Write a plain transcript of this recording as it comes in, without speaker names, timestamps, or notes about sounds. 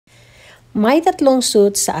May tatlong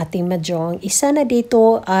suits sa ating mahjong. Isa na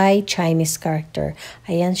dito ay Chinese character.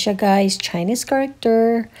 Ayan siya guys, Chinese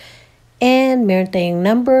character. And meron tayong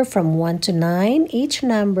number from 1 to 9. Each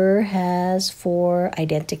number has 4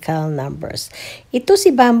 identical numbers. Ito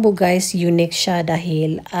si bamboo guys, unique siya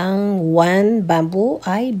dahil ang 1 bamboo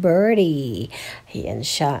ay birdie. Ayan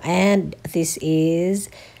siya. And this is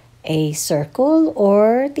a circle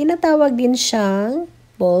or tinatawag din siyang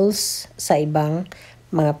balls sa ibang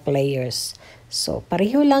mga players. So,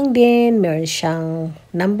 pareho lang din. Meron siyang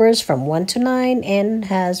numbers from 1 to 9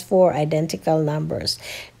 and has 4 identical numbers.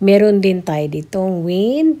 Meron din tayo ditong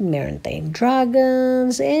wind, meron tayong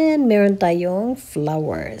dragons, and meron tayong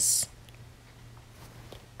flowers.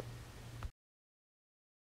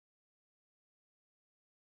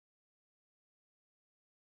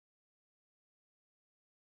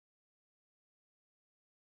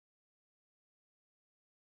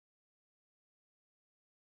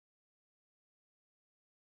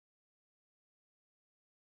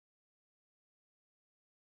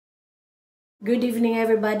 Good evening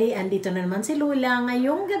everybody, andito na naman si Lula.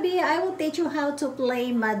 Ngayong gabi, I will teach you how to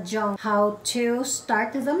play mahjong, how to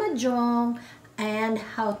start the mahjong, and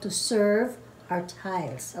how to serve our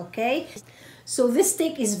tiles, okay? So this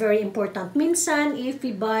stick is very important. Minsan, if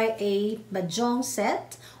we buy a mahjong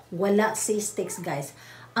set, wala si sticks guys.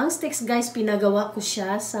 Ang sticks guys, pinagawa ko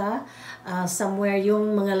siya sa somewhere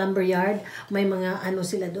yung mga lumberyard. May mga ano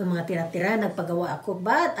sila doon, mga tira-tira, nagpagawa ako.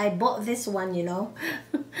 But I bought this one, you know.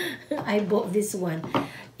 I bought this one.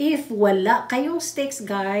 If wala kayong sticks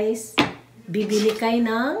guys, bibili kayo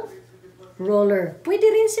ng roller. Pwede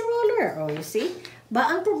rin si roller. Oh, you see?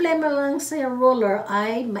 Ba, ang problema lang sa roller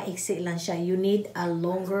ay maiksi lang siya. You need a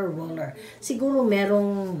longer roller. Siguro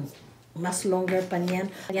merong mas longer pa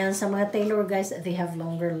niyan. Yan sa mga tailor guys, they have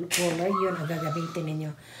longer roller. Yun ang gagamitin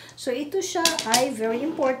ninyo. So ito siya ay very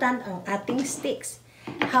important ang ating sticks.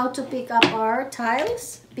 How to pick up our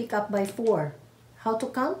tiles? Pick up by 4. How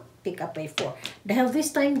to count? Pick up by 4. Dahil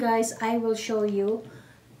this time guys, I will show you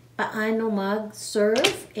paano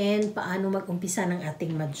mag-serve and paano mag-umpisa ng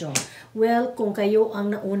ating mahjong. Well, kung kayo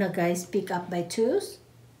ang nauna guys, pick up by 2s.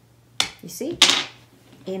 You see?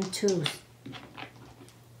 In 2s.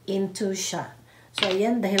 Into siya. So,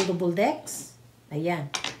 ayan, dahil double decks.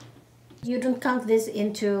 Ayan. You don't count this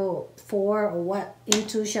into 4 or what.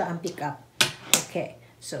 Into siya ang pick up. Okay.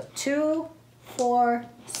 So, 2, 4,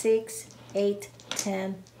 6, 8,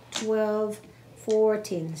 10, 12,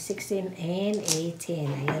 14, 16, and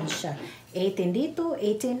 18. Ayan siya. 18 dito,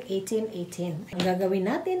 18, 18, 18. Ang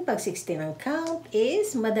gagawin natin pag 16 ang count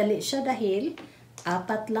is madali siya dahil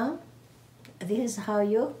 4 lang. This is how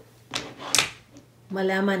you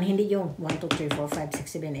malaman, hindi yung 1, 2, 3, 4, 5,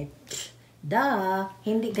 6, 7, 8. Duh!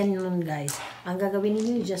 Hindi ganyan guys. Ang gagawin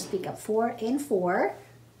niyo just pick up 4 and 4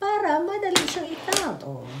 para madali siyang i-count.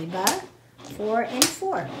 Oh, di ba? 4 and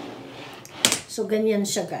 4. So, ganyan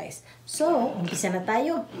siya guys. So, umpisa na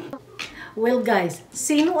tayo. Well guys,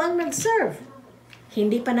 sino ang nag-serve?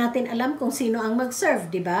 Hindi pa natin alam kung sino ang mag-serve,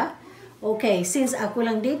 di ba? Okay, since ako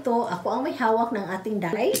lang dito, ako ang may hawak ng ating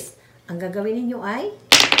dice, ang gagawin niyo ay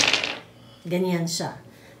ganyan siya.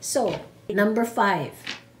 So, number 5.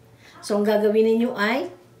 So, ang gagawin niyo ay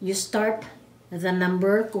you start the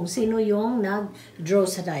number kung sino yung nag-draw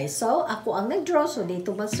sa dice. So, ako ang nag-draw. So,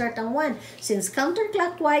 dito mag-start ang 1. Since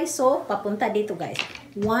counterclockwise, so, papunta dito guys.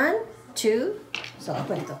 1, 2, so,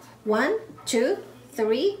 ako dito. 1, 2,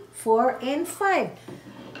 3, 4, and 5.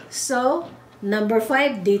 So, number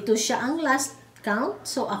 5, dito siya ang last count.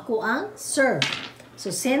 So, ako ang serve. So,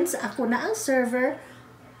 since ako na ang server,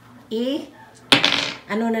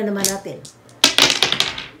 ano na naman natin?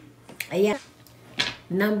 Ayan.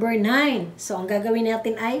 Number 9. So, ang gagawin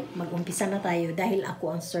natin ay mag-umpisa na tayo dahil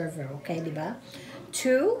ako ang server. Okay, di ba?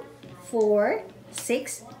 2, 4,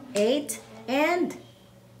 6, 8, and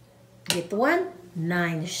get 1,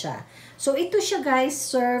 9 siya. So, ito siya guys,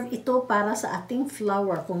 serve ito para sa ating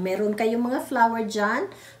flower. Kung meron kayong mga flower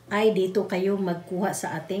dyan, ay dito kayo magkuha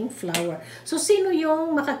sa ating flower. So, sino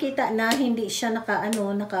yung makakita na hindi siya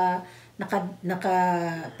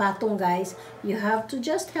nakapatong guys? You have to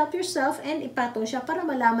just help yourself and ipatong siya para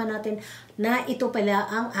malaman natin na ito pala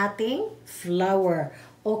ang ating flower.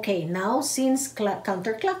 Okay, now since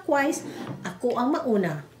counterclockwise, ako ang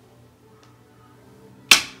mauna.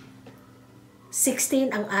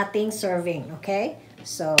 16 ang ating serving, okay?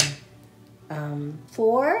 So,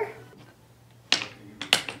 4.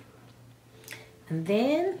 And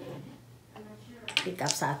then, pick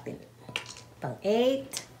up sa atin. Pang 8.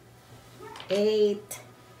 8.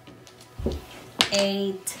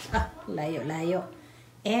 8. Layo.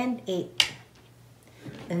 And 8.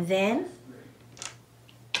 And then,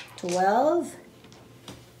 12,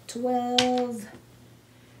 12,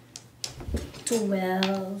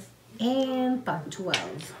 12, and pang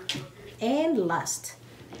 12. And last,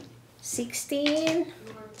 16.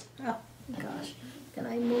 Oh gosh, can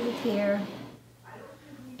I move it here?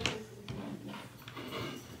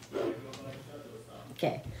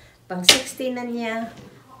 Okay, pang 16 na niya,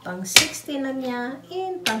 pang 16 na niya,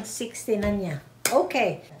 and pang 16 na niya.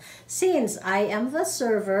 Okay, since I am the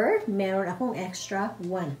server, meron akong extra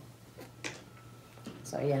 1.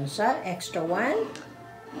 So, yan siya, extra 1.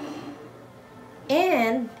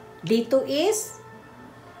 And, dito is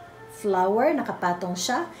flower, nakapatong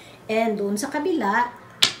siya. And doon sa kabila,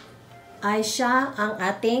 ay siya ang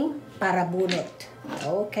ating parabunot.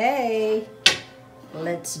 Okay,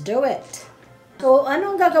 let's do it. So,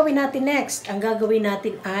 anong gagawin natin next? Ang gagawin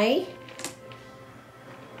natin ay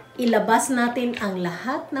ilabas natin ang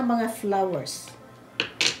lahat ng mga flowers.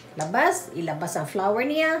 Ilabas ang flower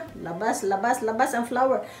niya. Labas ang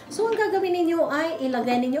flower. So, ang gagawin ninyo ay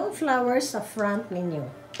ilagay ninyo ang flowers sa front ninyo.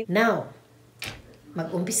 Now,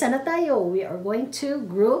 mag-umpisa na tayo. We are going to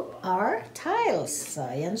group our tiles. So,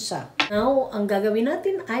 ayan siya. Now, ang gagawin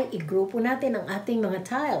natin ay i-grupo natin ang ating mga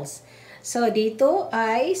tiles. So, dito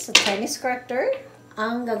ay sa Chinese character.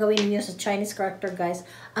 Ang gagawin niyo sa Chinese character, guys,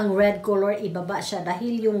 ang red color, ibaba siya.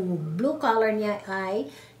 Dahil yung blue color niya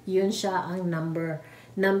ay, yun siya ang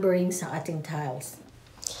numbering sa ating tiles.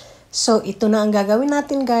 So, ito na ang gagawin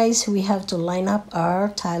natin, guys. We have to line up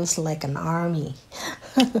our tiles like an army.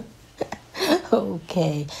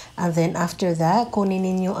 Okay. And then after that, kunin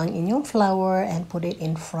ninyo ang inyong flower and put it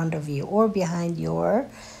in front of you or behind your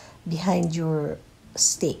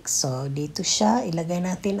stick. So, dito siya. Ilagay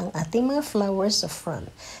natin ang ating mga flowers sa front.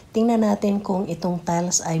 Tingnan natin kung itong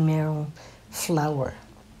tiles ay merong flower.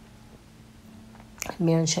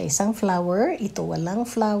 Meron siya isang flower. Ito walang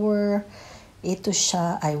flower. Ito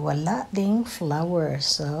siya ay wala ding flower.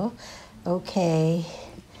 So, okay.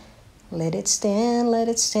 Let it stand,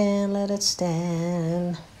 let it stand, let it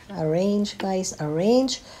stand. Arrange, guys.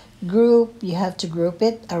 Arrange. Group. You have to group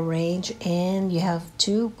it. Arrange. And you have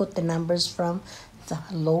to put the numbers from the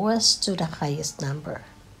lowest to the highest number.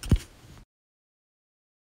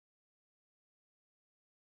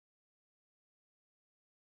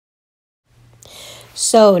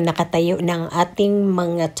 So, nakatayo ng ating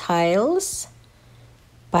mga tiles.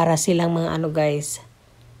 Para silang mga ano, guys.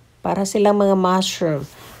 Para silang mga mushroom.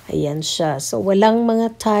 Ayan siya. So, walang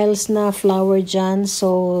mga tiles na flower dyan.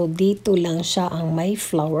 So, dito lang siya ang may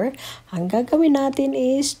flower. Ang gagawin natin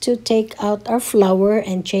is to take out our flower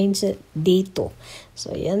and change it dito.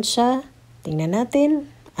 So, ayan siya. Tingnan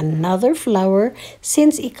natin. Another flower.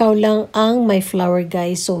 Since ikaw lang ang may flower,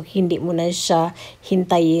 guys, so hindi mo na siya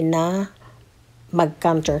hintayin na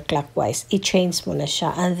mag-counterclockwise. I-change mo na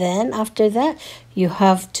siya. And then, after that, you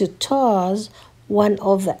have to toss one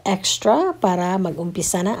of the extra para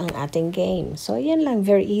mag-umpisa na ang ating game. So, yan lang.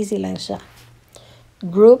 Very easy lang siya.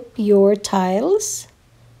 Group your tiles.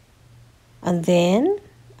 And then,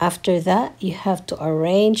 after that, you have to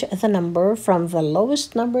arrange the number from the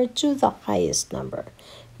lowest number to the highest number.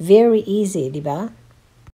 Very easy, di ba?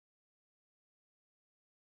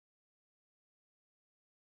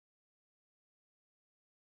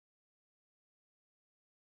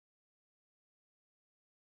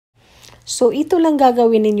 So, ito lang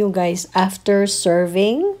gagawin ninyo, guys, after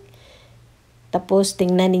serving. Tapos,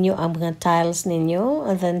 tingnan ninyo ang mga tiles ninyo.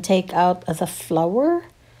 And then, take out the flower.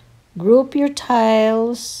 Group your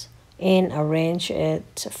tiles. And arrange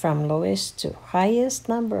it from lowest to highest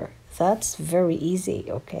number. That's very easy,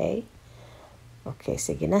 okay? Okay,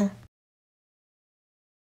 sige na.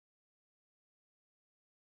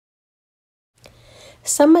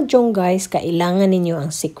 Sa mahjong, guys, kailangan ninyo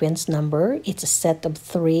ang sequence number. It's a set of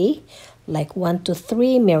 3. Like 1 to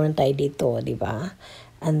 3, meron tayo dito, di ba?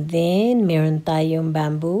 And then, meron tayong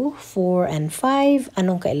bamboo, 4 and 5.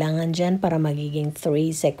 Anong kailangan dyan para magiging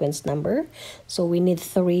 3 sequence number? So, we need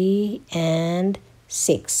 3 and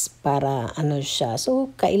 6 para ano siya.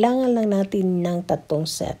 So, kailangan lang natin ng 3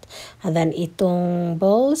 set. And then, itong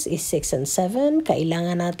balls is 6 and 7.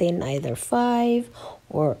 Kailangan natin either 5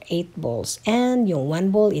 or 8 balls. And yung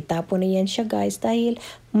 1 ball, itapon na yan siya, guys, dahil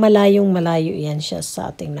malayong malayo yan siya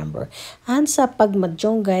sa ating number. And sa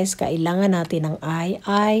pagmahjong, guys, kailangan natin ng I.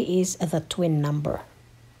 I is the twin number.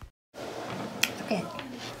 Okay.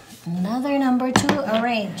 Another number to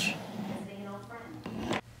arrange.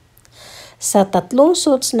 Sa tatlong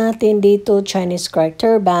suits natin dito, Chinese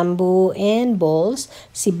character, bamboo, and balls.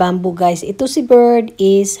 Si bamboo, guys, ito si bird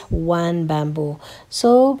is 1 bamboo.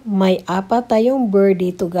 So, may 4 tayong bird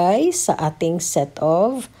dito, guys, sa ating set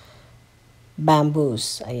of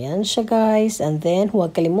bamboos. Ayan siya guys. And then,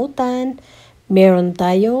 huwag kalimutan, meron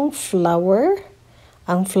tayong flower.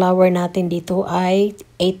 Ang flower natin dito ay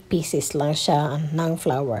 8 pieces lang siya ng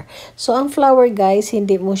flower. So, ang flower guys,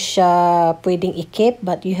 hindi mo siya pwedeng i-keep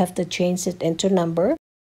but you have to change it into number.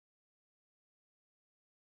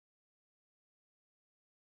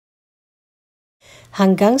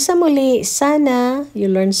 Hanggang sa muli, sana you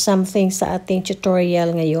learn something sa ating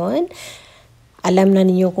tutorial ngayon. Alam na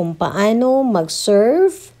ninyo kung paano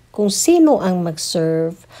mag-serve, kung sino ang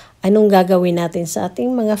mag-serve, anong gagawin natin sa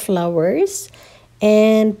ating mga flowers,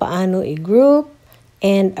 and paano i-group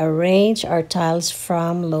and arrange our tiles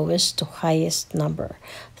from lowest to highest number.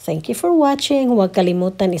 Thank you for watching. Huwag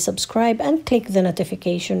kalimutan i-subscribe and click the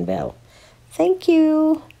notification bell. Thank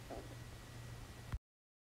you!